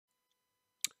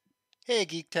Hey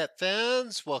Geek Tech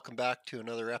fans, welcome back to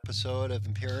another episode of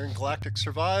Empyrion Galactic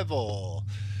Survival.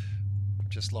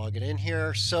 Just logging in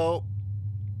here. So,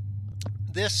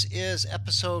 this is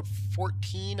episode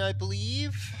 14, I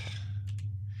believe.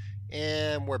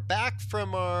 And we're back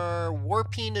from our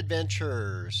warping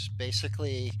adventures.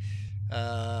 Basically,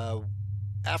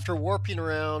 after warping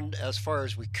around as far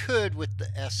as we could with the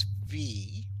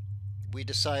SV, we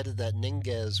decided that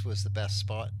Ninges was the best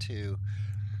spot to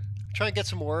try and get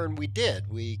some ore, and we did.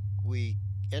 We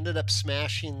ended up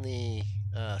smashing the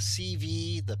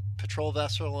CV, the patrol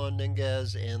vessel on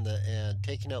Ninges, and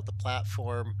taking out the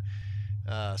platform.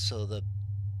 So the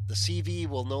CV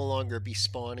will no longer be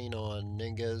spawning on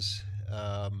Ninges.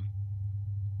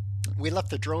 We left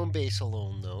the drone base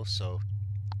alone though, so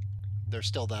there's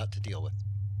still that to deal with.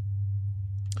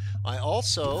 I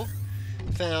also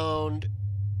found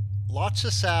lots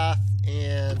of Sath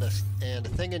and a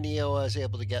thing of Neo I was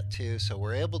able to get to, so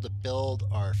we're able to build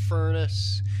our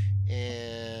furnace,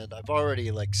 and I've already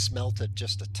like smelted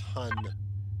just a ton.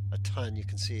 You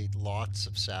can see lots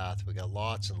of Sath. We got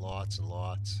lots and lots and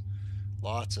lots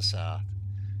of Sath.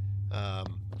 Yeah,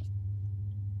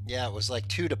 it was like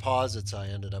 2 deposits. I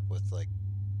ended up with like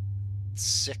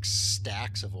 6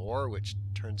 stacks of ore, which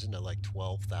turns into like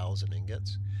 12,000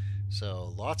 ingots.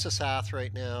 So lots of Sath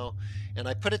right now, and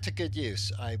I put it to good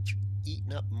use. I've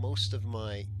eaten up most of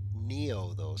my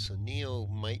Neo though, so Neo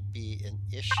might be an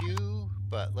issue,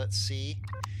 but let's see.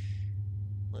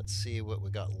 Let's see what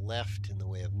we got left in the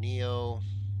way of Neo.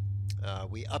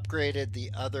 We upgraded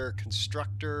the other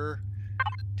constructor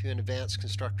to an advanced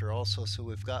constructor also, so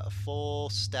we've got a full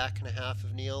stack and a half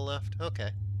of Neo left. Okay,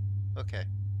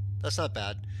 that's not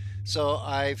bad. So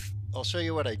I'll show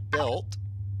you what I built.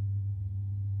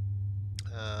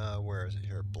 Where is it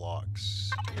here?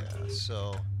 Blocks. Yeah,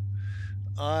 so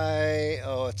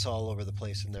it's all over the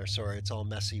place in there. Sorry, it's all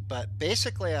messy. But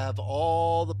basically, I have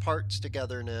all the parts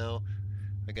together now.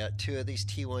 I got 2 of these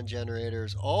T1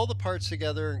 generators, all the parts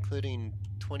together, including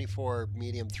 24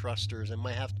 medium thrusters. I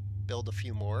might have to build a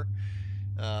few more.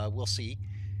 We'll see.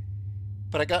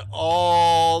 But I got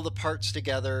all the parts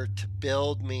together to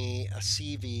build me a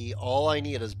CV. All I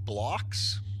need is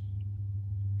blocks,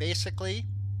 basically.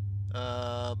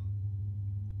 And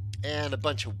a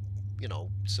bunch of,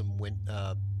 some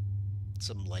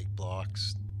light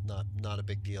blocks. Not a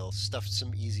big deal.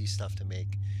 Some easy stuff to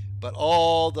make. But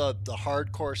all the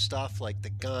hardcore stuff like the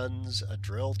guns, a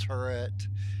drill turret,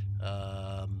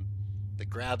 the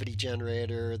gravity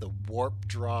generator, the warp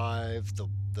drive, the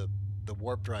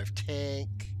warp drive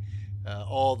tank,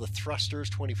 all the thrusters,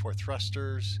 24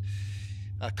 thrusters,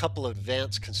 a couple of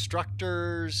advanced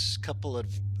constructors, a couple of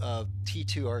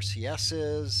T2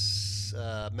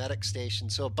 RCSs, medic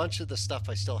stations. So a bunch of the stuff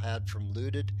I still had from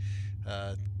looted,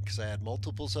 because I had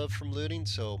multiples of from looting.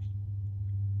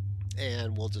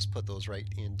 And we'll just put those right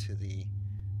into the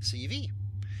CV.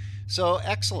 So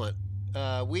excellent.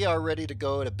 We are ready to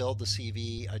go to build the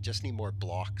CV. I just need more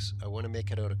blocks. I want to make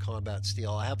it out of combat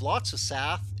steel. I have lots of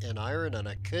Sath and iron, and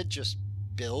I could just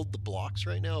build the blocks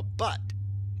right now, but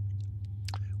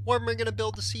where am I going to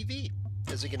build the CV?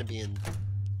 Is it going to be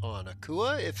on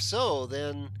Akua? If so,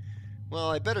 then, well,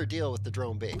 I better deal with the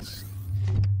drone base.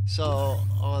 So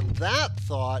on that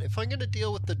thought, if I'm going to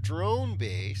deal with the drone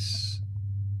base,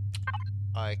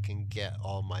 I can get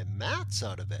all my mats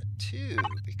out of it too,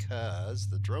 because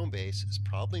the drone base is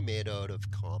probably made out of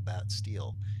combat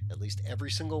steel. At least every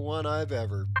single one I've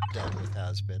ever dealt with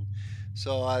has been.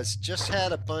 So I just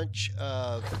had a bunch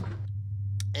of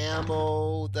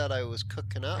ammo that I was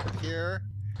cooking up here,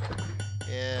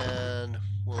 and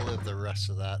we'll live the rest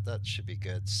of that. That should be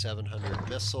good. 700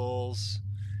 missiles.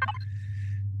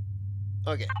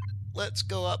 Okay, let's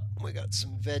go up. We got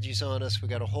some veggies on us. We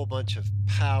got a whole bunch of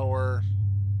power.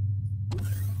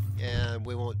 And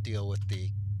we won't deal with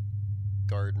the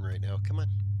garden right now. Come on.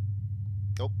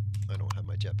 Nope, I don't have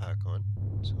my jetpack on.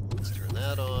 So let's turn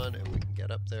that on and we can get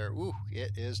up there. Ooh,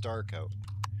 it is dark out.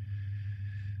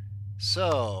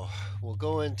 So we'll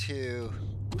go into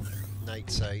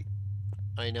night sight.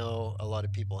 I know a lot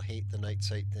of people hate the night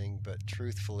sight thing, but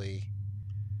truthfully,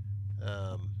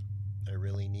 I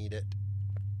really need it.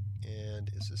 And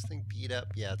is this thing beat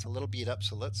up? Yeah, it's a little beat up,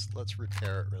 so let's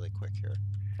repair it really quick here.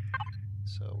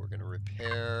 So we're going to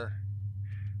repair.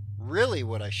 Really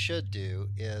what I should do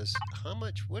is,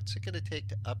 what's it going to take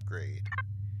to upgrade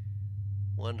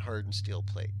 1 hardened steel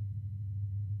plate?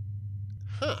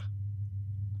 Huh.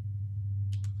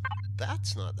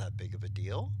 That's not that big of a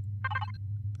deal.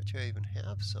 But I even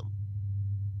have some.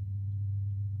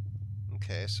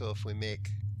 Okay, so if we make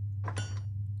a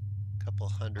couple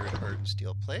hundred hardened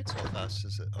steel plates, how fast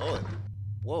is it? Oh,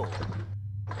 whoa.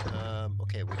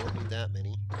 Okay, we don't need that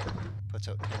many. Puts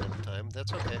out 10 at a time.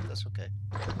 That's okay, that's okay.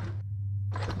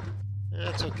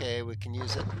 That's okay, we can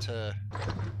use it to...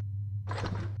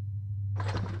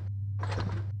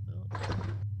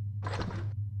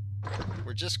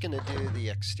 We're just going to do the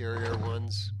exterior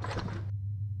ones.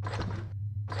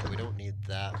 So we don't need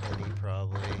that many,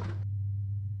 probably.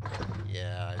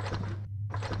 Yeah,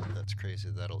 that's crazy.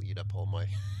 That'll eat up all my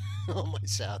all my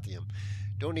sathium.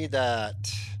 Don't need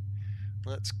that.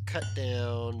 Let's cut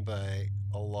down by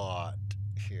a lot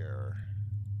here.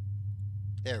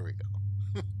 There we go.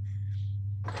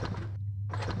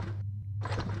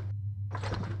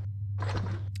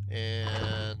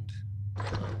 And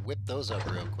whip those up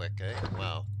real quick, eh?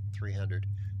 Wow, 300.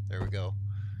 There we go.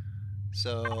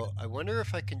 So I wonder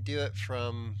if I can do it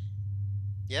from...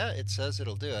 Yeah, it says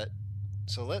it'll do it.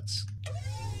 So let's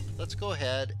go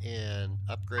ahead and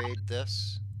upgrade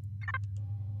this.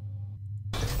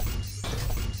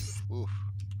 Oof.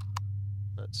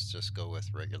 Let's just go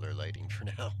with regular lighting for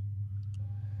now.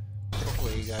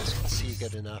 Hopefully you guys can see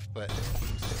good enough, but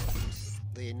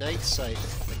the night sight,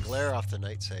 the glare off the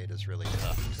night sight is really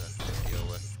tough to deal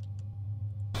with.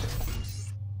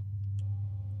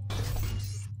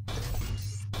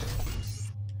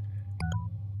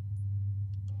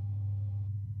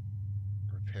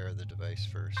 Repair the device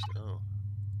first. Oh,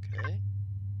 okay.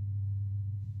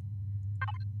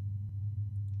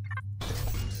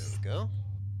 There we go.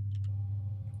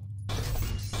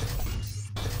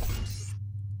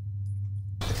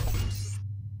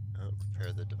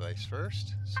 Repair the device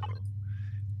first, so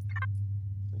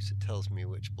at least it tells me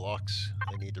which blocks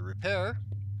I need to repair.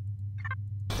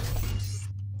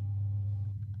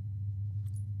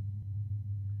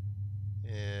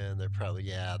 And they're probably,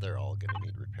 yeah, they're all going to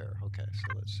need repair. Okay,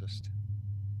 so let's just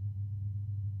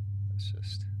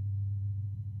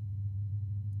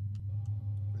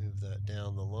move that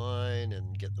down the line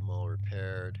and get them all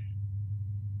repaired.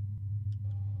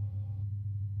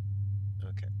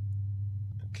 Okay.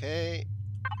 Okay,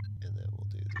 and then we'll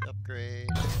do the upgrade.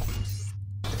 Now,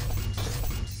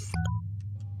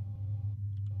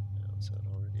 is that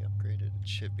already upgraded? It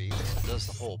should be. It does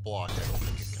the whole block. I don't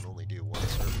think it can only do one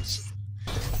surface.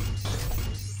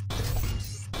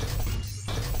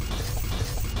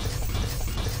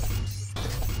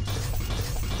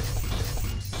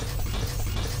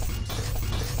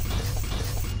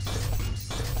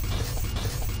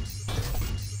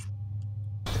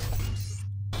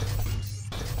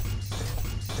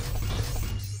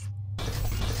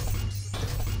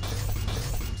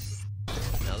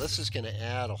 This is going to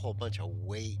add a whole bunch of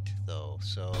weight, though,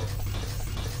 so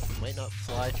it might not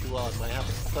fly too well. I might have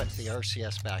to put the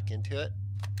RCS back into it.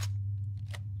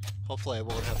 Hopefully I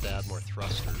won't have to add more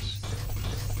thrusters.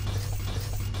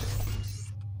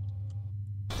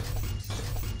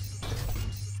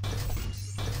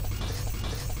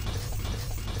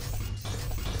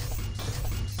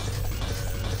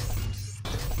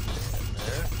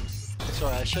 There.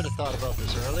 Sorry, I should have thought about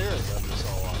this earlier and done this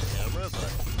all off camera,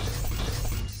 but...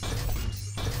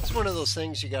 It's one of those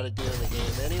things you got to do in the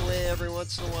game anyway every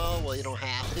once in a while. Well, you don't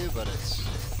have to, but it's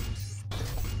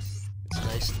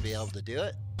nice to be able to do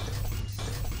it. I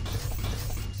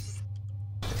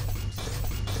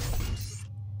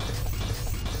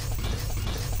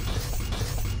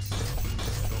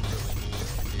don't really need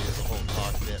to do the whole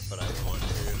cockpit, but I want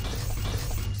to.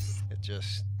 It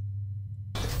just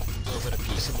a little bit of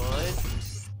peace of mind.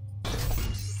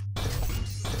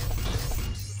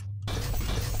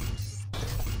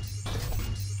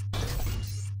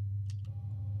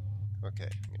 Okay,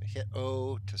 I'm going to hit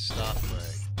O to stop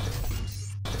my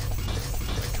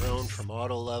drone from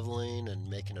auto-leveling and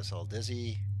making us all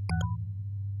dizzy.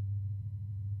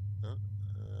 Oh,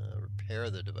 repair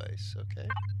the device, okay.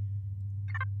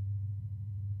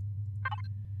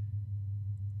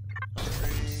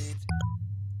 Upgrade.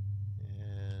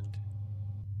 And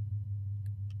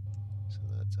so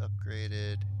that's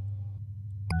upgraded.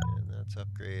 And that's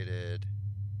upgraded.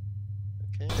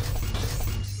 Okay,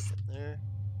 get there.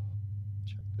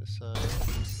 This side.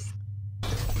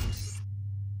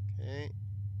 Okay.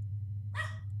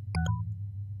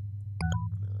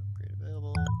 No upgrade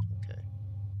available. Okay.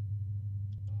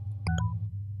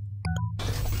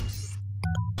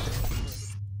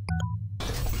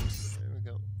 There we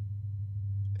go.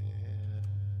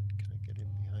 And can I get in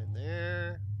behind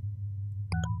there?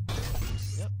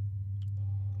 Yep.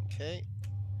 Okay.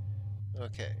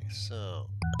 Okay, so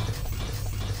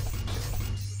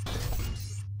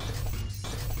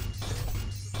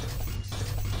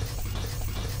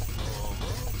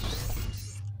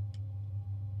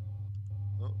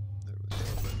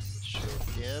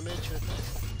damage, I think.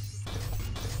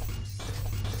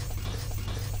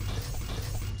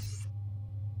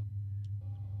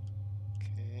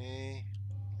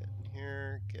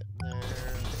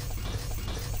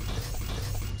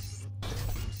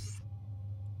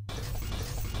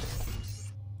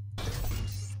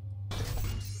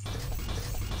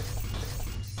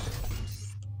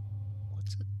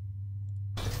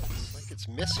 it's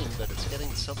missing, but it's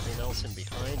getting something else in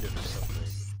behind it or something.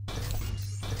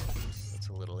 That's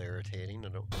a little irritating. I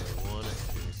don't really want it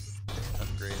to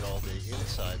upgrade all the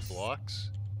inside blocks.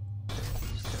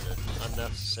 It's kind of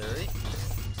unnecessary.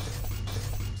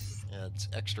 Adds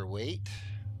extra weight.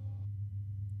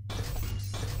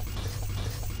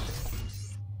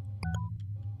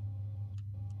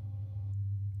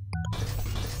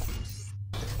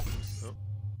 Oh,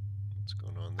 what's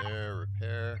going on there?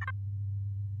 Repair.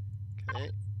 Okay.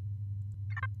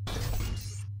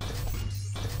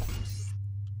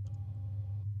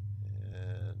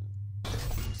 And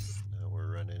now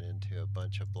we're running into a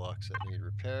bunch of blocks that need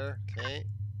repair. Okay.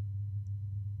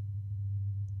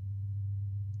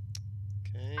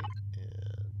 Okay, and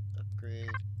upgrade.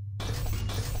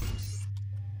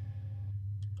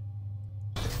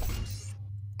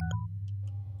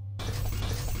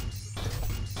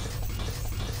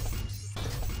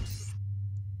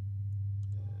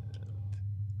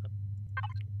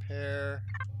 Repair.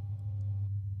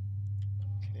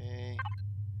 Okay.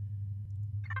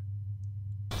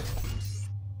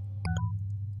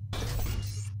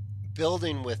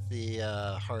 Building with the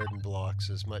hardened blocks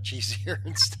is much easier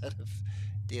instead of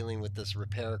dealing with this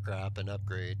repair crap and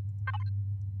upgrade.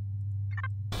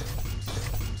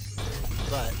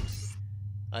 But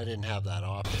I didn't have that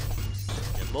option.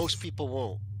 And most people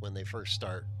won't when they first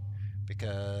start,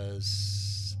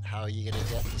 because how are you going to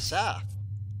get the SAF?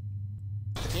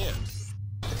 You can't.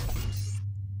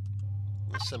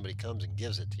 Unless somebody comes and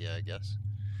gives it to you, I guess.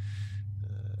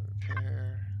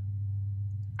 Repair.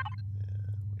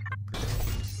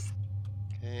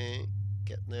 Okay,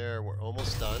 getting there. We're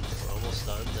almost done. We're almost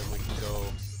done. Then we can go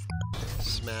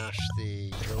smash the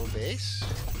drone base.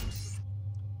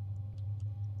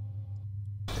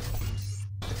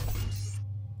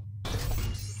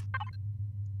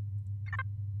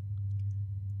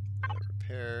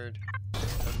 Repaired,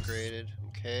 upgraded.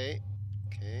 Okay,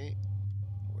 okay.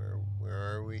 Where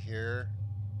are we here?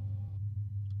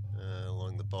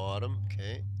 Along the bottom.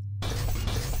 Okay.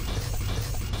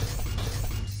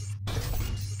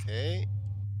 Okay,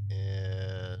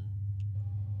 and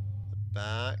the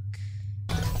back,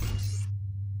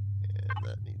 and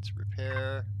that needs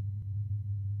repair.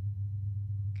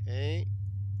 Okay,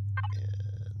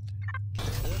 and get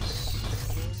this.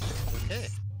 Okay,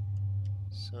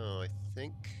 so I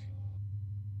think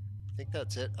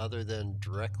that's it, other than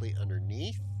directly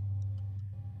underneath.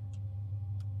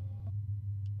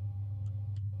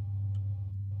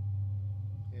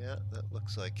 Yeah, that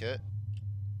looks like it.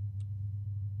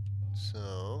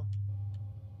 So,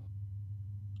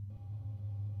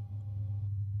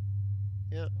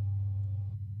 yeah.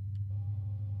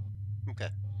 Okay.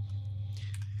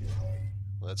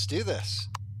 Let's do this.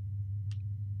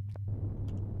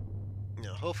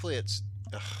 Now, hopefully it's...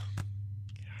 Ugh,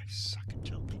 yeah, I suck at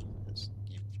jumping. As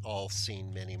you've all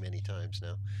seen many, many times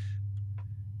now.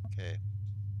 Okay.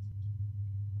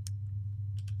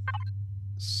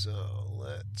 So,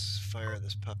 let's fire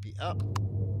this puppy up.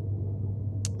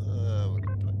 We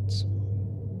can put some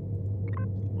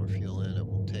more fuel in. It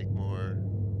won't take more.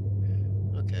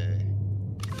 Okay.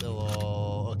 Fill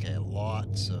all. Okay,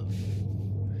 lots of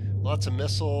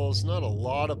missiles. Not a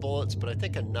lot of bullets, but I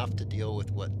think enough to deal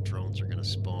with what drones are going to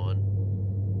spawn.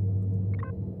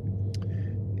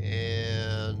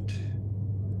 And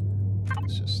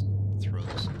let's just throw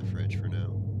this in the fridge for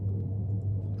now.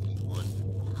 Eat one.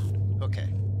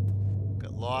 Okay.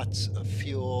 Got lots of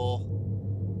fuel.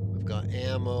 We've got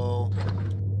ammo.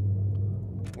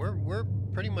 We're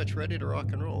pretty much ready to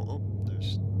rock and roll. Oh,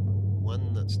 there's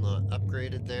one that's not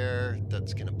upgraded there.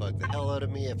 That's gonna bug the hell out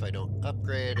of me if I don't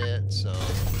upgrade it. So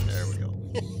there we go.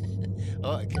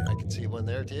 Oh, I can see one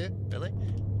there too. Really?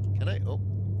 Can I? Oh,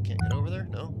 can't get over there.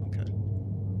 No. Okay.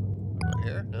 What about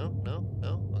here? No. No.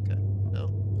 No. Okay.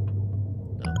 No.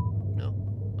 No. No.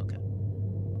 Okay.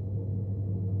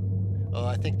 Oh,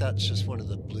 I think that's just one of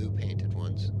the blue painted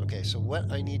ones. Okay, so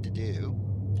what I need to do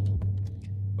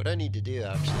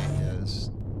actually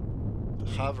is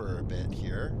hover a bit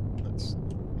here. Let's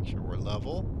make sure we're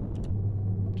level.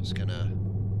 I'm just gonna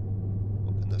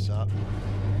open this up.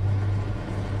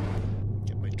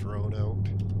 Get my drone out.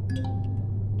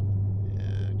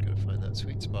 And gotta find that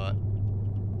sweet spot.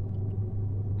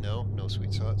 No, no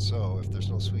sweet spot. So if there's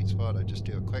no sweet spot, I just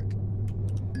do a quick.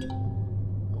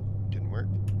 Oh, didn't work.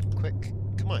 Quick,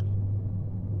 come on.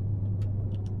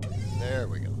 There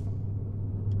we go.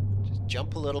 Just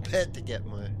jump a little bit to get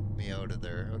me out of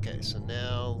there. Okay, so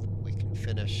now we can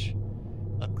finish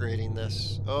upgrading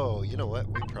this. Oh, you know what?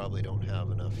 We probably don't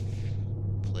have enough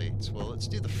plates. Well, let's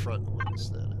do the front ones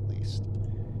then, at least.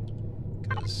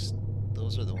 Because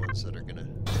those are the ones that are gonna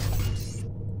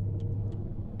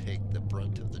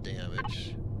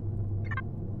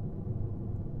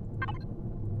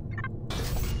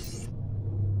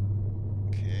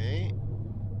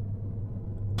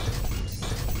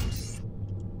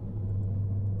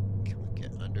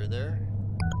there.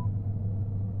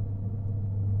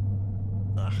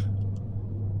 Ugh.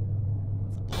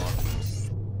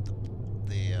 The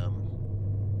block.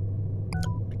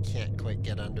 I can't quite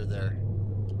get under there.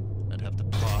 I'd have to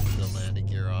pop the landing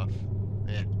gear off.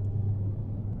 Eh.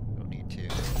 Don't need to.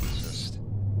 Let's just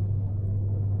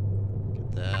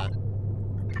get that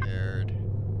repaired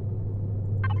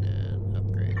and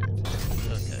upgraded.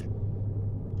 Okay.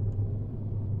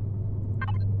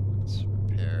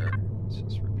 Let's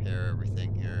just repair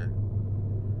everything here.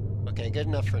 Okay, good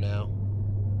enough for now.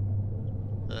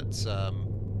 That's the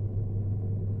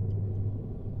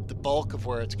bulk of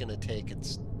where it's going to take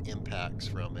its impacts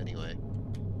from anyway.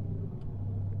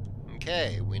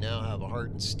 Okay, we now have a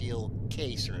hardened steel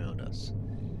case around us.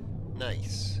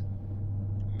 Nice.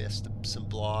 Missed some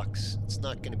blocks. It's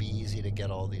not going to be easy to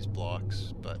get all these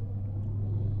blocks, but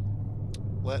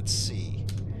let's see.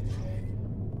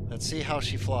 Let's see how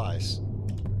she flies.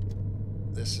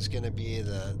 This is going to be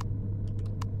the...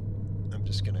 I'm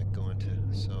just going to go into...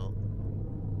 So...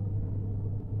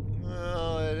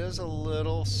 Well, it is a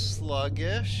little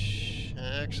sluggish.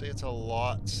 Actually, it's a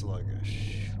lot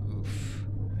sluggish. Oof.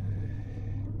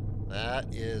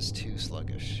 That is too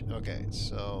sluggish. Okay,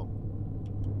 so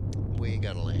we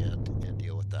gotta land and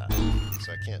deal with that.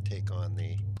 So I can't take on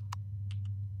the...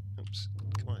 Oops.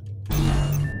 Come on.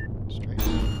 Straight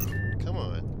now. Come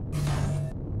on.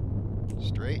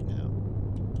 Straight now.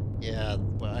 Yeah,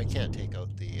 well, I can't take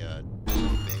out the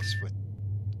base with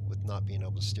not being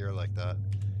able to steer like that.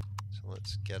 So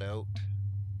let's get out.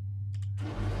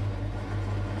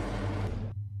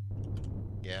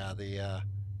 Yeah, the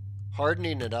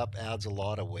hardening it up adds a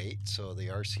lot of weight, so the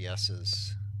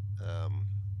RCSs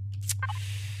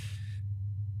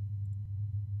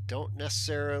don't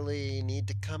necessarily need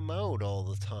to come out all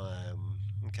the time.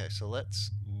 Okay, so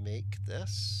let's make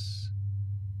this.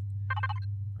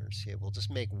 RCA, we'll just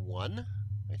make one,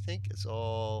 I think, is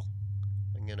all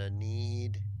I'm gonna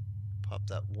need. Pop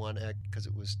that one egg because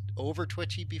it was over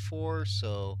twitchy before,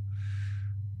 so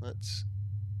let's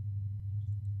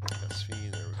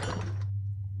SV, there we go.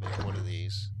 Make one of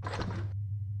these.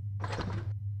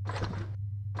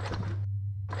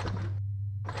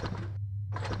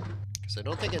 Because I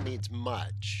don't think it needs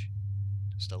much,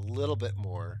 just a little bit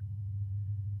more.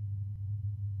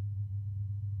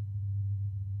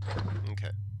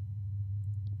 Okay.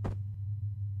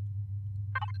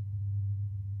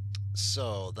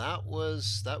 So that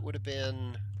would have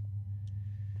been,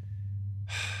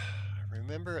 I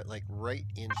remember it like right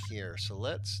in here. So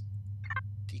let's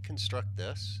deconstruct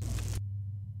this.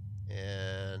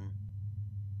 And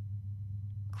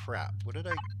crap, what did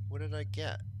I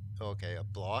get? Oh, okay, a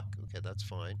block. Okay, that's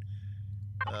fine.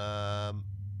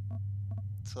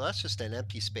 So that's just an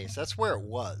empty space. That's where it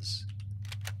was.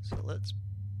 So let's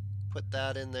put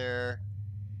that in there,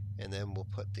 and then we'll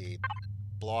put the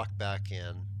block back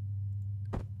in.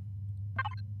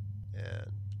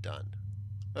 And done.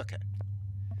 Okay.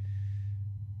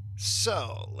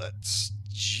 So let's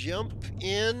jump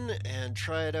in and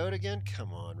try it out again.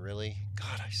 Come on, really?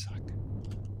 God, I suck.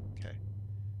 Okay.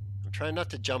 I'm trying not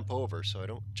to jump over so I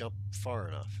don't jump far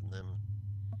enough and then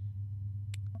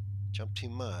jump too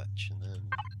much and then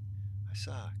I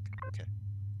suck. Okay.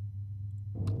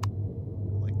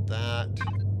 Like that.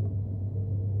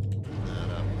 Open that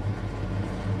up.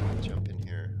 Jump in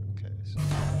here. Okay. So.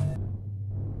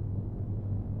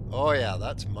 Oh yeah,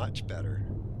 that's much better.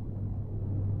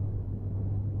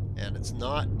 And it's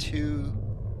not too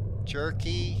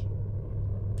jerky.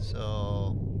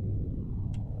 So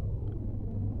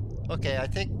okay, I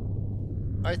think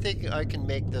I can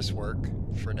make this work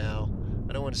for now.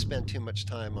 I don't want to spend too much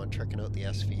time on tricking out the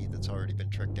SV that's already been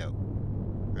tricked out.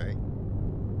 Right?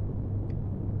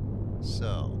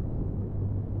 So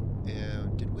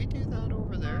did we do that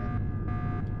over there?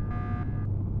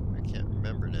 I can't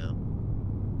remember now.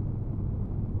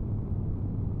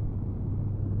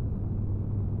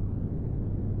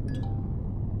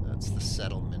 That's the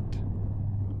settlement.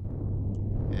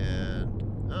 And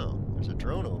oh, there's a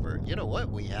drone over. You know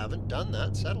what? We haven't done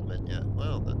that settlement yet.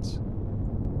 Wow, that's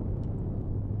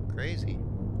crazy.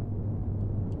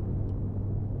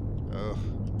 Oh.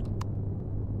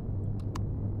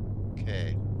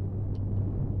 Okay.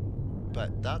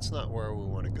 But that's not where we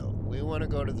want to go. We want to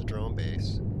go to the drone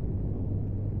base.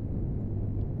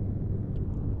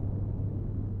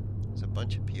 There's a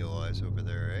bunch of POIs over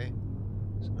there, eh?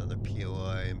 There's another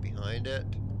POI in behind it.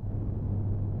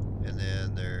 And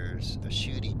then there's a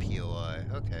shooty POI.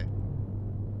 Okay.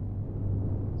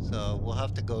 So we'll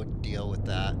have to go deal with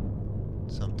that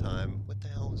sometime. What the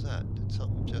hell was that? Did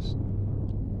something just...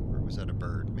 Or was that a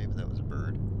bird? Maybe that was a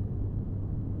bird.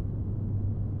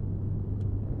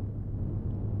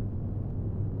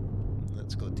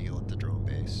 the drone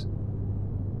base.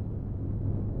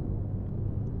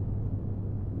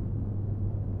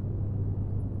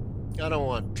 I don't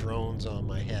want drones on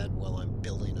my head while I'm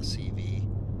building a CV.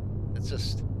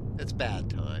 It's bad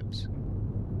times.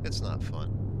 It's not fun.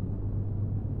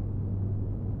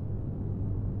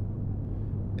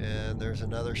 And there's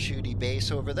another shooty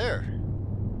base over there.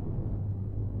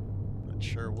 Not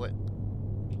sure what.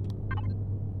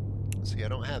 See, I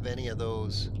don't have any of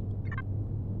those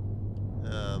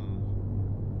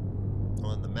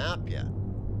on the map yet.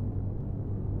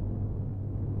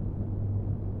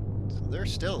 So there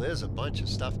still is a bunch of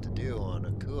stuff to do on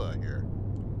Akua here.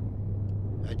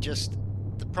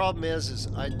 The problem is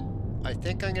I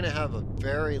think I'm going to have a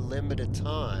very limited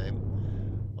time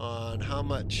on how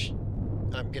much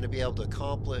I'm going to be able to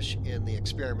accomplish in the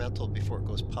experimental before it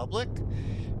goes public.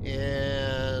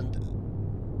 And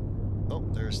oh,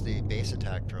 there's the base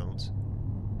attack drones.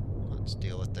 Let's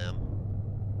deal with them.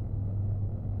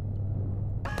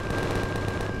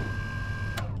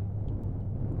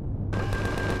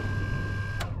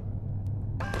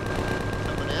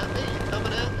 Coming at me? You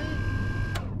coming at me?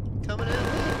 Coming at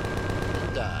me?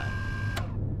 And die.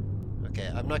 Okay,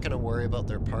 I'm not going to worry about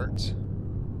their parts.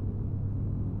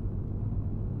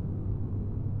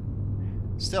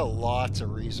 Still lots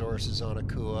of resources on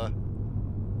Akua.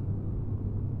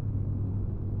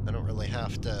 I don't really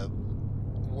have to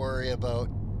worry about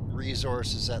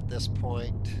resources at this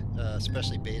point,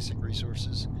 especially basic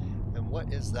resources. And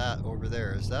what is that over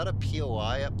there? Is that a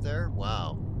POI up there?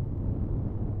 Wow.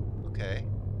 Okay.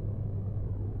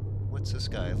 What's this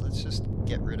guy? Let's just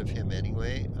get rid of him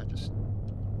anyway.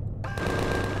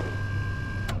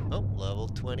 Oh, level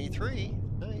 23.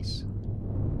 Nice.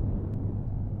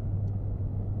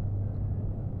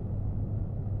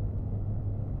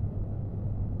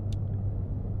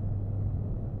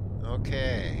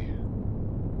 Okay,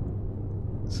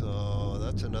 so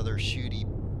that's another shooty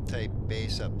type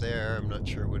base up there. I'm not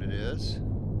sure what it is,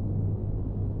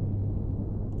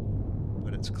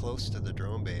 but it's close to the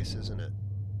drone base, isn't it?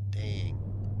 Dang.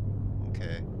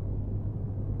 Okay.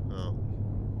 Well,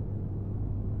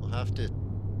 we'll have to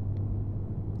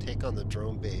take on the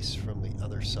drone base from the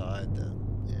other side then.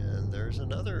 And there's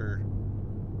another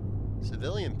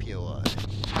civilian POI.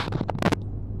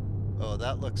 Oh,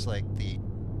 that looks like the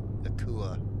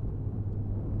Akua.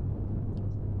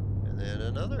 And then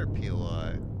another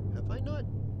POI. Have I not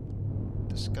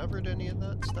discovered any of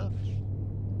that stuff?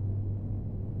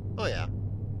 Oh yeah.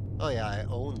 Oh yeah, I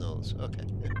own those. Okay.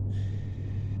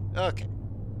 Okay.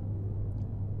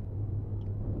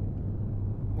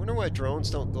 Wonder why drones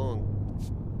don't go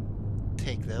and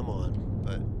take them on,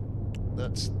 but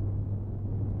that's...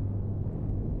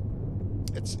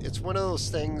 It's one of those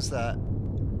things that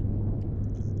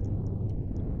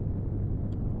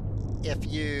if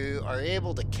you are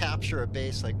able to capture a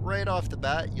base like right off the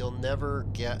bat, you'll never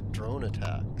get drone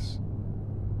attacks.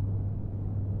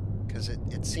 Because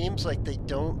it seems like they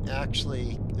don't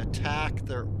actually attack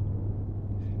their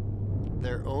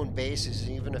own bases,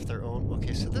 even if their own...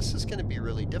 Okay, so this is going to be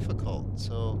really difficult.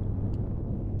 So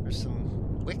there's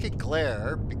some wicked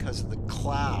glare because of the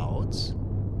clouds.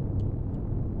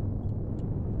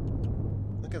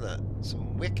 Look at that.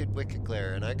 Some wicked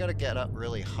glare. And I got to get up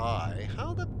really high.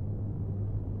 How the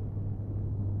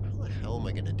hell am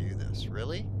I going to do this?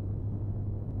 Really?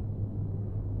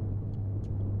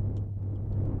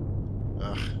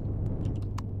 Ugh.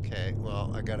 Okay,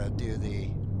 well, I gotta do the...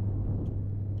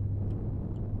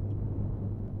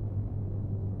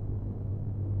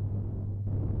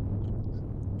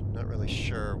 Not really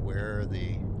sure where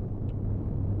the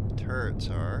turrets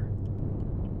are,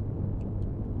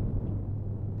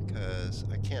 because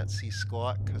I can't see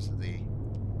squat because of the...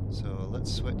 So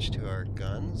let's switch to our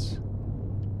guns.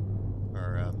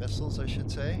 Our missiles, I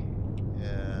should say,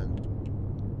 and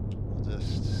we'll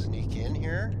just sneak in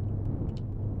here.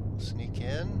 We'll sneak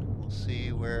in. We'll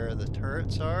see where the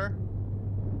turrets are.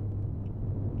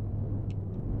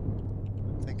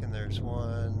 I'm thinking there's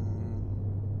one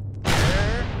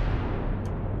there.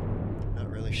 Not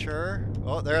really sure.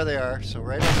 Oh, there they are. So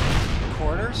right in the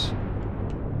corners.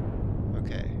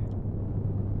 Okay.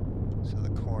 So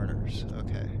the corners.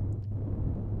 Okay.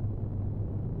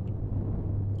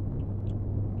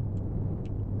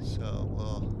 So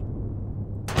we'll...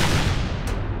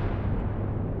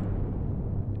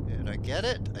 Did I get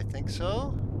it? I think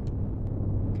so.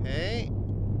 Okay.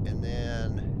 And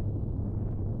then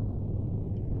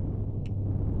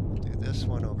we'll do this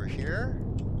one over here.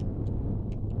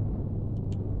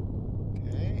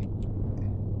 Okay.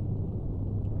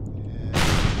 And go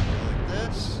like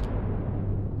this.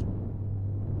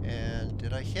 And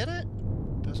did I hit it?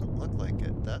 Doesn't look like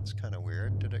it. that's kind of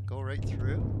weird. Did it go right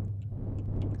through?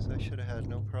 Because I should have had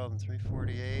no problem.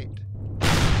 348.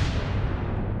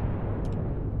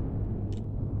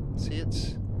 See,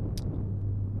 it's...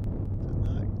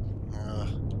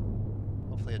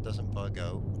 hopefully it doesn't bug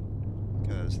out,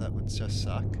 because that would just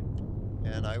suck,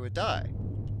 and I would die.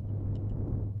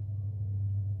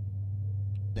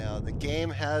 Now, the game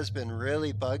has been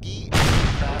really buggy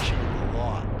and crashing a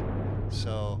lot.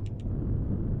 So,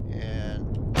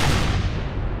 and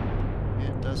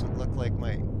it doesn't look like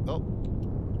my... Oh!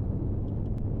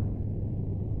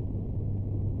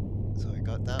 So I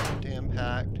got that one to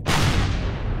impact.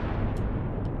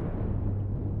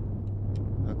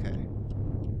 Okay.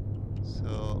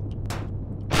 So...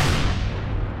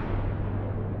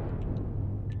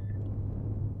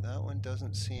 that one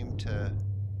doesn't seem to...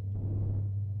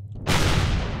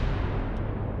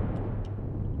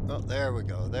 Oh, there we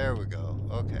go, there we go.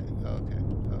 Okay, okay,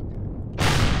 okay.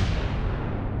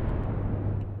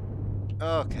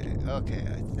 Okay, okay,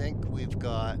 I think we've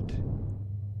got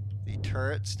the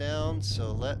turrets down,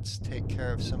 so let's take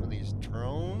care of some of these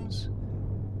drones.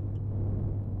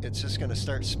 It's just going to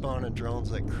start spawning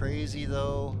drones like crazy,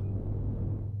 though.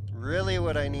 Really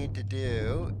what I need to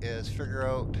do is figure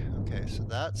out... Okay, so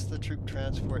that's the troop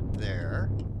transport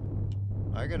there.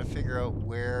 I got to figure out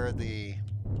where the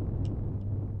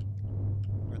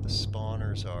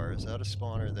spawners are. Is that a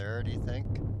spawner there, do you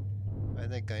think? I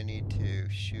think I need to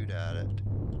shoot at it.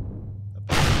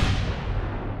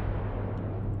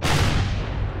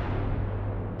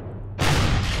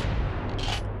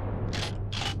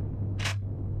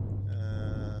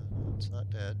 It's not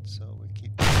dead, so we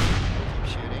keep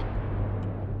shooting.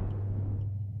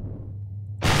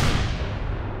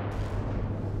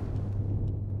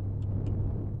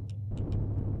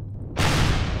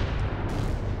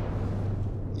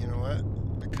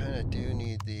 Do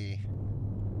need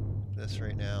this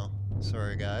right now.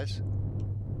 Sorry, guys.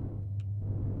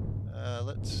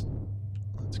 Let's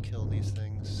kill these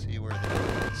things. See where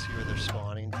they're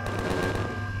spawning from.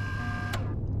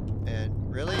 And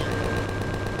really,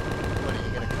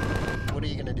 what are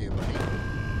you gonna do, buddy?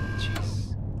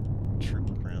 Jeez,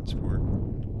 troop transport.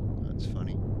 That's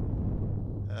funny.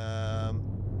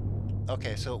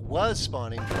 Okay, so it was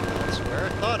spawning from elsewhere. I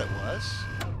thought it was.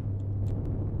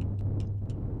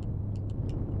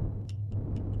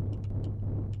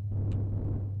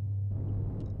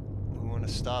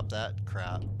 Stop that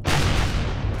crap.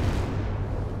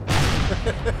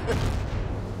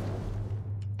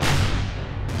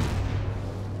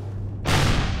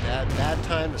 bad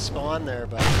time to spawn there,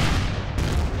 but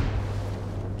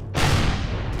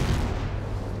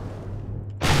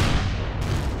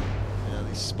yeah,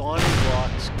 these spawning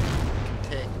blocks can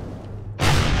take a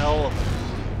hell of a beating.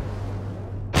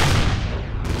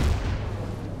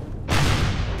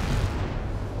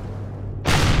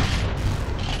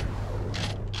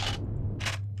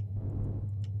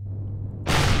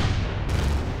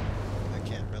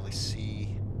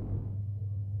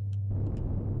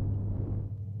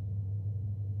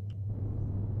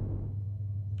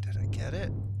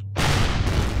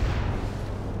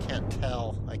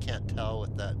 I can't tell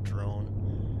with that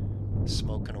drone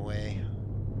smoking away.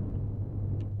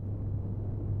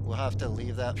 We'll have to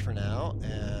leave that for now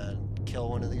and kill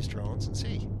one of these drones and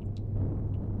see.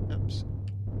 Oops.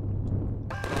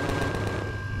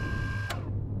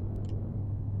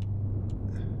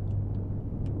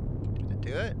 Did it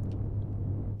do it?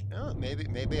 No,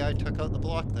 maybe I took out the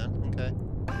block then. Okay.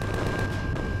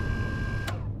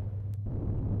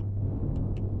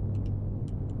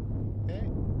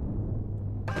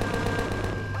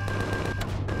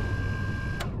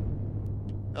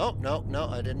 Oh, no,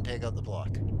 I didn't take out the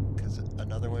block, because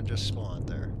another one just spawned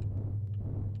there.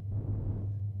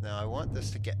 Now I want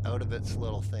this to get out of its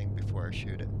little thing before I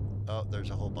shoot it. Oh,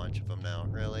 there's a whole bunch of them now.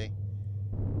 Really?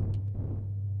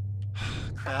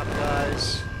 Crap,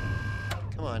 guys.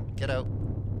 Come on, get out.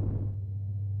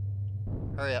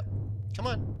 Hurry up. Come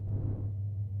on.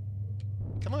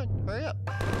 Come on, hurry up.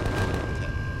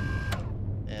 Okay.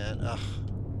 And,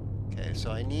 okay,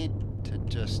 so I need to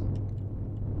just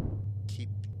keep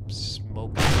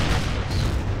smoking this.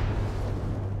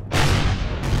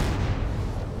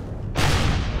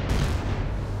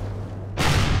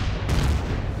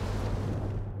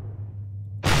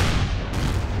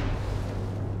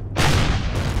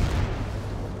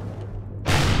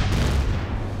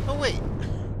 Oh wait!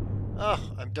 Oh,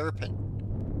 I'm derping.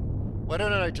 Why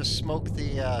don't I just smoke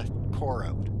the core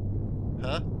out?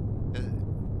 Huh?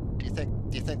 Do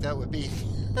you think that would be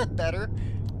better?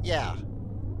 Yeah.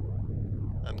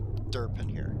 I'm derping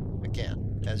here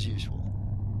again, as usual.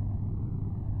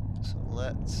 So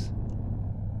let's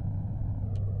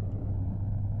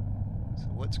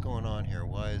what's going on here?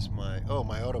 Why is my... Oh,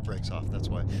 my auto brakes off. That's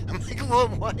why. I'm like, whoa,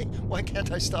 why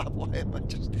can't I stop? Why am I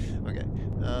just... Okay.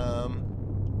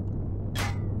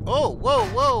 Oh, whoa,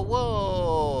 whoa,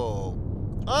 whoa!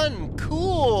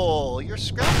 Uncool! You're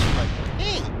scratching my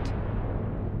paint!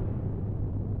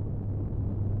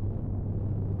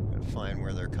 Gotta find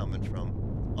where they're coming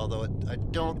from. Although I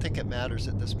don't think it matters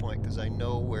at this point, because I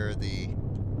know where the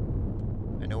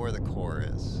core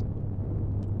is.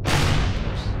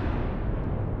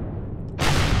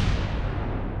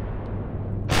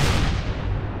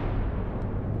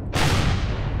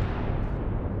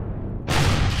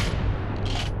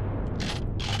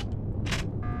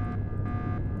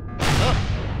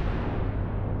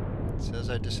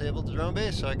 I disabled the drone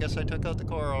base, so I guess I took out the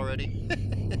core already.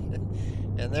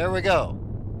 And there we go.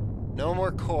 No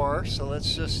more core, so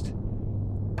let's just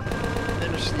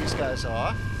finish these guys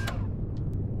off.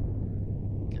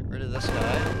 Get rid of this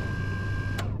guy.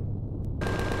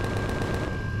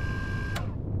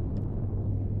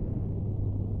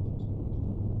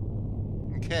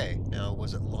 Okay, now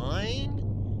was it line?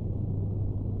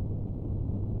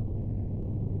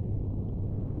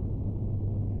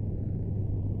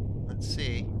 Let's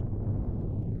see.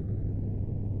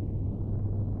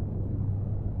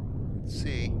 Let's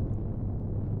see.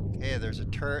 Okay, there's a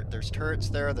turret. There's turrets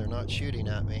there. They're not shooting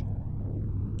at me.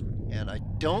 And I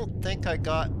don't think I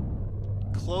got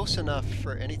close enough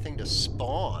for anything to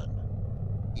spawn,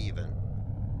 even.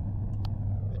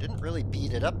 I didn't really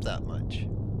beat it up that much.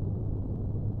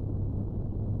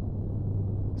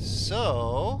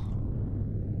 So...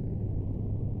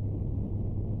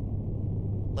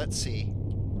 let's see.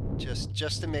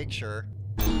 Just to make sure.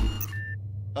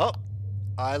 Oh,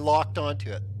 I locked onto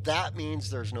it. That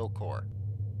means there's no core.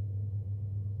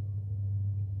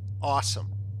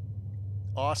 Awesome.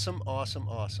 Awesome, awesome,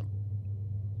 awesome.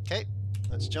 Okay,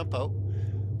 let's jump out.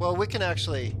 Well, we can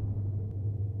actually...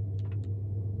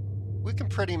 we can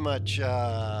pretty much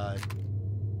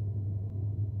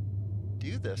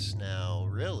do this now,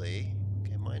 really.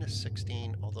 Okay, minus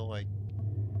 16, although I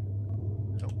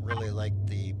don't really like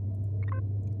the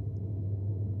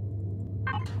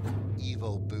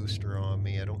Evo booster on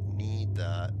me. I don't need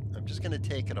that. I'm just going to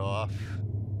take it off.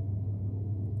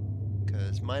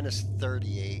 Because minus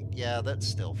 38, yeah, that's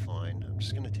still fine. I'm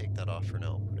just going to take that off for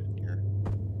now. Put it in here.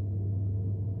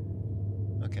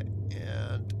 Okay,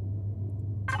 and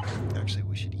actually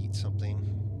we should eat something.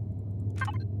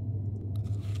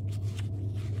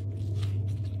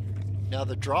 Now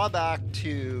the drawback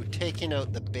to taking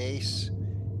out the base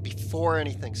before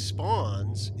anything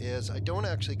spawns is I don't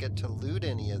actually get to loot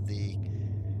any of the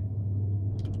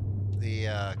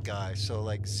guys. So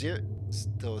like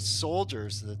those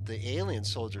soldiers, the alien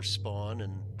soldiers spawn,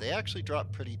 and they actually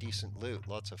drop pretty decent loot,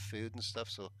 lots of food and stuff.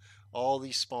 So all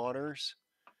these spawners,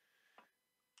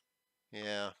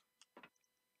 yeah.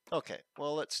 Okay,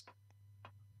 well let's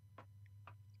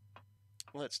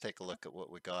take a look at what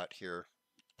we got here.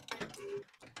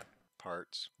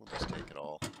 Parts. We'll just take it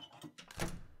all.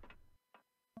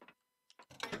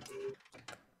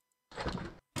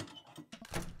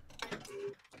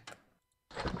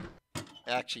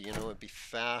 Actually, you know, it'd be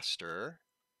faster.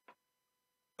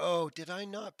 Oh, did I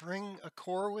not bring a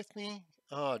core with me?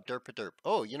 Oh, derp-a-derp.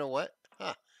 Oh, you know what?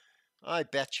 Huh. I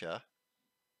betcha.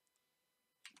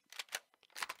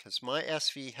 Because my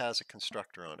SV has a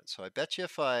constructor on it. So I bet you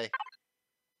if I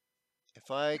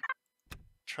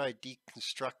try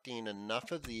deconstructing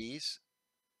enough of these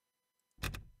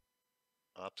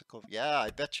optical, yeah, I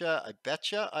betcha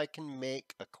I can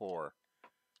make a core.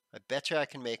 I betcha I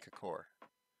can make a core.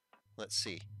 Let's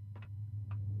see.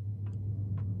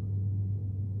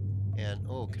 And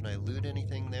oh, can I loot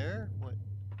anything there?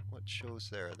 What shows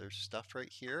there? There's stuff right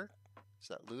here. Is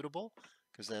that lootable?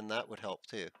 Because then that would help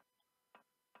too.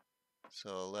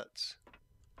 So there's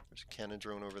a cannon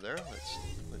drone over there.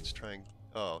 Let's try and,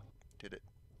 oh, did it?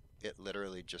 It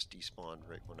literally just despawned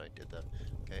right when I did that.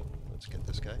 Okay, let's get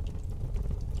this guy.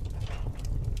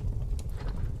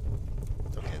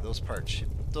 Okay, those parts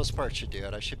should do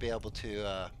it. I should be able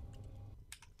to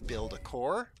build a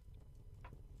core,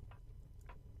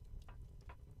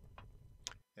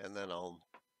 and then I'll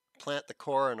plant the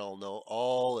core and I'll know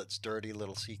all its dirty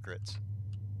little secrets.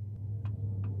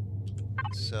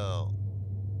 So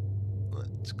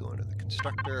let's go into the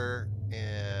constructor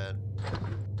and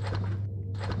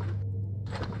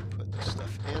put this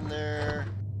stuff in there.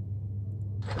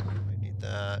 I need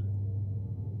that.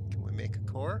 Can we make a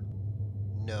core?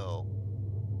 No.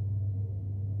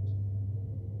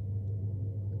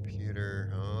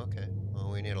 Computer. Oh, okay.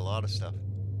 Well, we need a lot of stuff.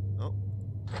 Oh.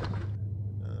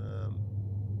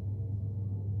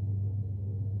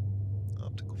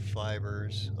 optical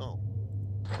fibers. Oh.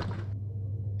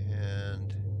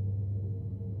 And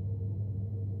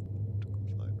optical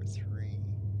fiber 3.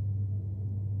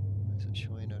 Why is it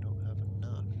showing I don't have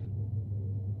enough?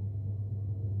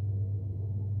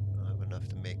 I don't have enough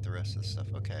to make the rest of the stuff.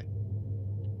 Okay.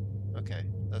 Okay,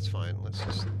 that's fine. Let's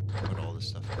just put all this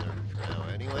stuff in there for now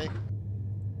anyway.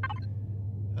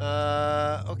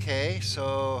 Okay,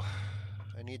 so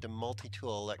I need to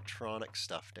multi-tool electronic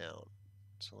stuff down.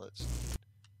 So let's,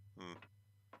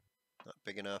 not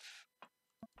big enough,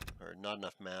 or not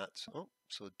enough mats. Oh,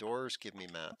 so doors give me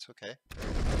mats, okay.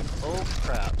 Oh,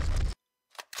 crap.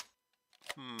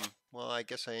 Well, I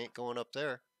guess I ain't going up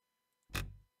there.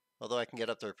 Although I can get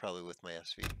up there probably with my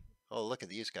SV. Oh, look at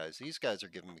these guys. These guys are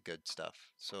giving me good stuff.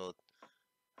 So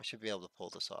I should be able to pull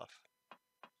this off.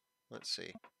 Let's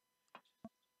see.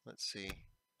 Let's see.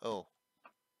 Oh,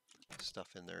 stuff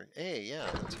in there. Hey, yeah,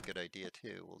 that's a good idea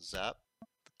too. We'll zap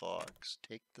the box,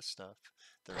 take the stuff.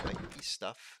 There might be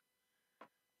stuff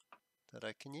that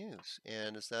I can use.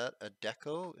 And is that a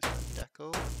deco? Is that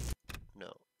deco?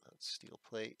 No, that's steel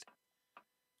plate.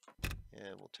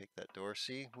 And we'll take that door.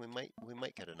 See, we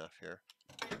might get enough here.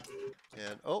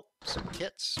 And oh, some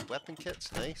kits, weapon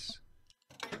kits, nice.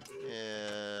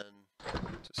 And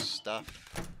just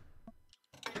stuff.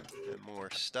 And more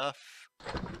stuff.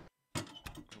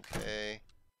 Okay.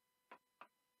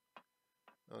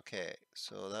 Okay,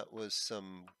 so that was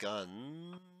some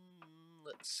gun.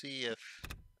 Let's see if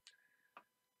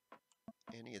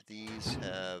any of these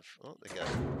have, oh, they got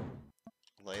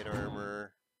light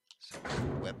armor,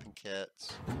 some weapon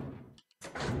kits.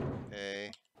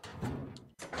 Okay.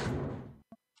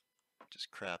 Just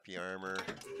crappy armor.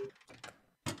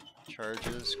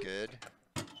 Charges, good.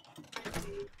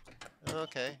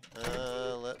 Okay,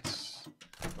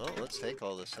 let's take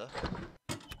all this stuff.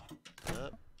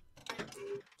 Yep.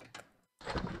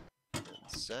 And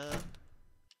zap.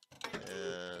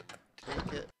 And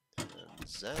take it. And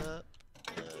zap.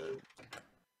 And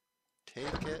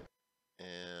take it.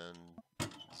 And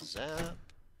zap.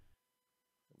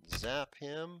 And zap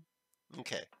him.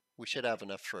 Okay, we should have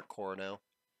enough for a core now.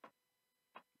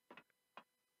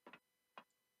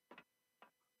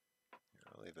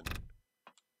 I'll even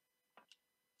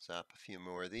zap a few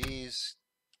more of these.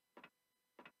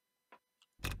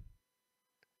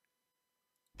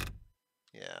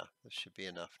 Yeah, this should be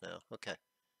enough now. Okay.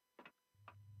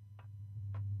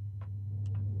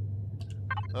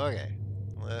 Okay,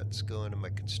 let's go into my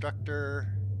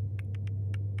constructor.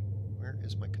 Where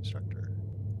is my constructor?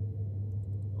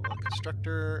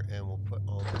 Constructor, and we'll put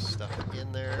all this stuff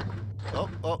in there.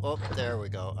 Oh, there we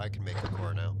go. I can make a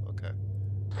core now. Okay.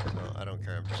 So I don't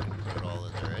care. I'm just going to put it all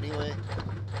in there anyway.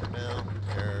 Now,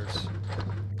 there's,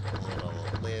 pull it all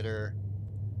out later.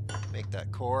 Make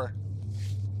that core.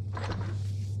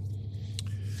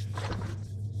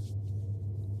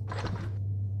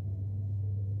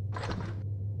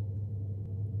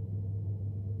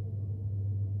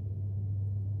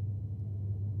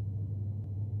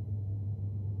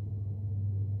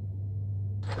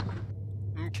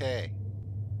 Okay,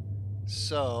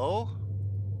 so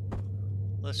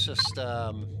let's just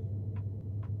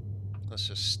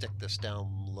stick this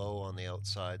down low on the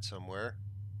outside somewhere,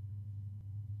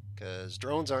 because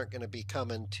drones aren't going to be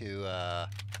coming to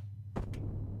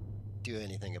do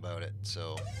anything about it.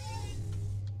 So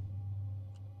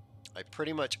I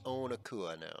pretty much own a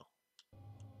Kua now.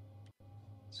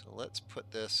 So let's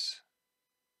put this.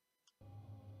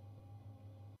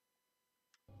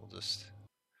 We'll just.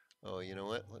 Oh, you know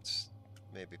what? Let's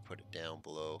maybe put it down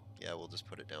below. Yeah, we'll just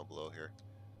put it down below here.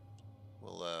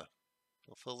 We'll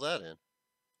fill that in.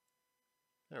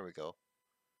 There we go.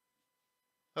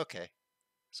 Okay.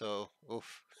 So,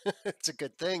 oof. It's a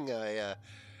good thing that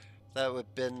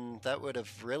would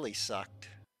have really sucked.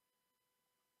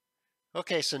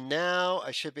 Okay, so now I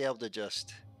should be able to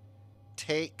just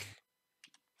take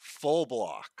full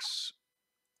blocks.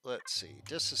 Let's see.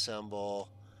 Disassemble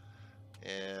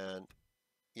and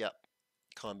yep.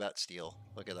 Combat steel.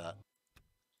 Look at that.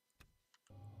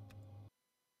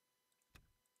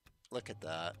 Look at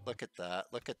that. Look at that.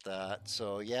 Look at that.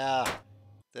 So yeah,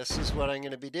 this is what I'm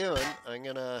going to be doing. I'm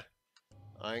going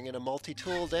to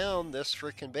multi-tool down this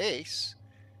freaking base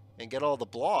and get all the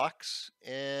blocks.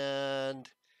 And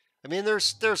I mean,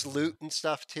 there's loot and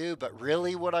stuff too, but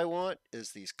really what I want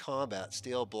is these combat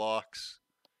steel blocks.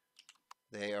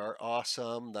 They are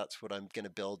awesome. That's what I'm going to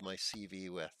build my CV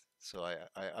with. So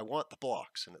I want the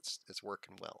blocks, and it's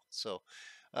working well. So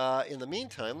in the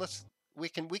meantime, we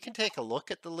can take a look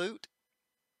at the loot,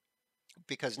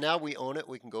 because now we own it.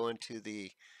 We can go into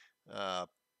the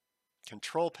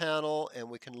control panel and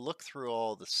we can look through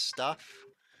all the stuff.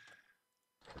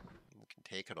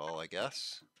 take it all, I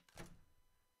guess.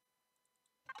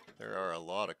 There are a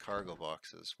lot of cargo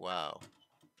boxes. Wow.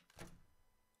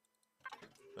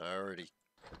 I already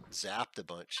zapped a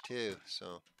bunch too,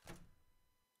 so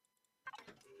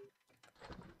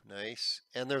nice.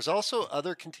 And there's also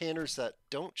other containers that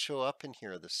don't show up in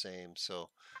here the same, so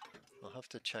I'll have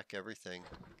to check everything.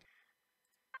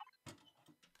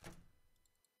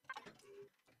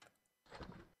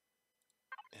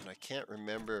 And I can't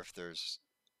remember if there's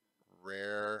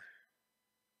rare.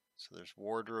 So there's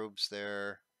wardrobes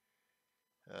there.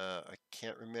 I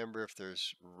can't remember if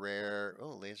there's rare.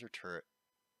 Oh, laser turret.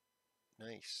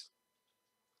 Nice.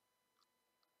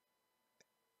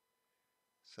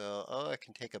 So, oh, I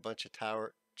can take a bunch of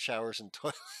showers and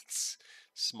toilets.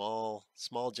 Small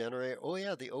generator. Oh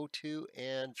yeah, the O2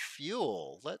 and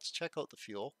fuel. Let's check out the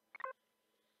fuel.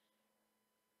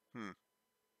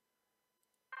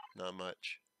 Not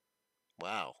much.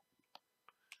 Wow.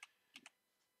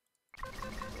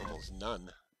 Almost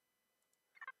none.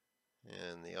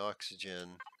 And the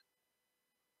oxygen.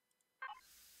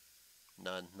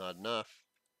 None. Not enough.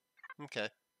 Okay.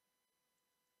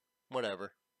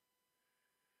 Whatever.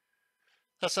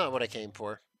 That's not what I came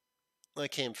for. I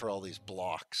came for all these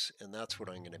blocks, and that's what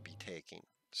I'm going to be taking.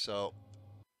 So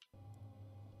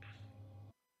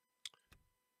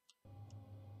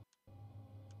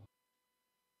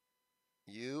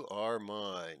you are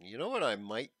mine. You know what I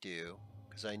might do?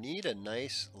 Because I need a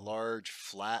nice large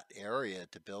flat area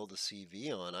to build a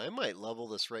CV on. I might level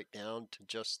this right down to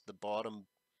just the bottom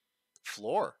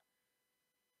floor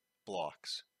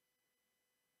blocks.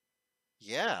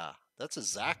 Yeah, that's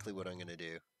exactly what I'm going to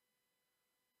do.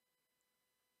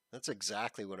 That's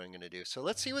exactly what I'm going to do. So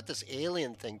let's see what this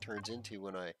alien thing turns into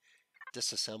when I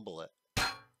disassemble it.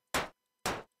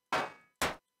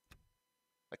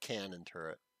 A cannon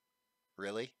turret.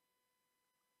 Really?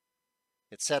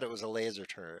 It said it was a laser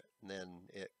turret, and then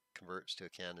it converts to a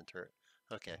cannon turret.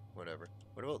 Okay, whatever.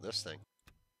 What about this thing?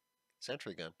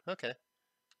 Sentry gun. Okay.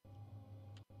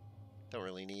 Don't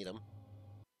really need them.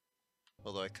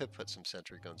 Although I could put some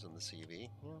sentry guns in the CV.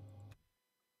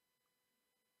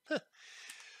 Huh.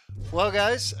 Well,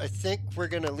 guys, I think we're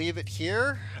going to leave it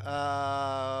here.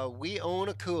 We own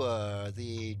Akua.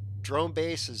 The drone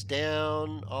base is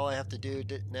down. All I have to do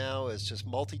now is just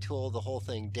multi-tool the whole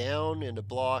thing down into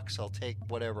blocks. I'll take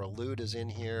whatever loot is in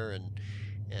here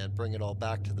and bring it all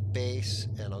back to the base.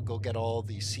 And I'll go get all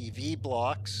the CV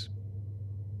blocks.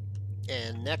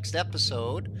 And next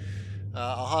episode,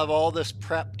 I'll have all this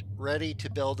prepped, ready to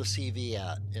build a CV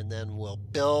at. And then we'll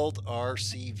build our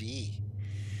CV.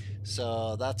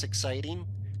 So that's exciting.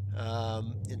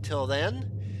 Until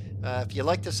then, if you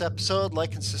like this episode,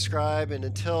 like and subscribe. And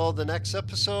until the next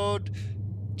episode,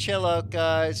 chill out,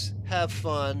 guys. Have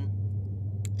fun.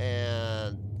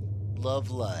 And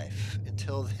love life.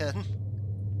 Until then,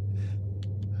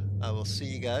 I will see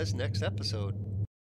you guys next episode.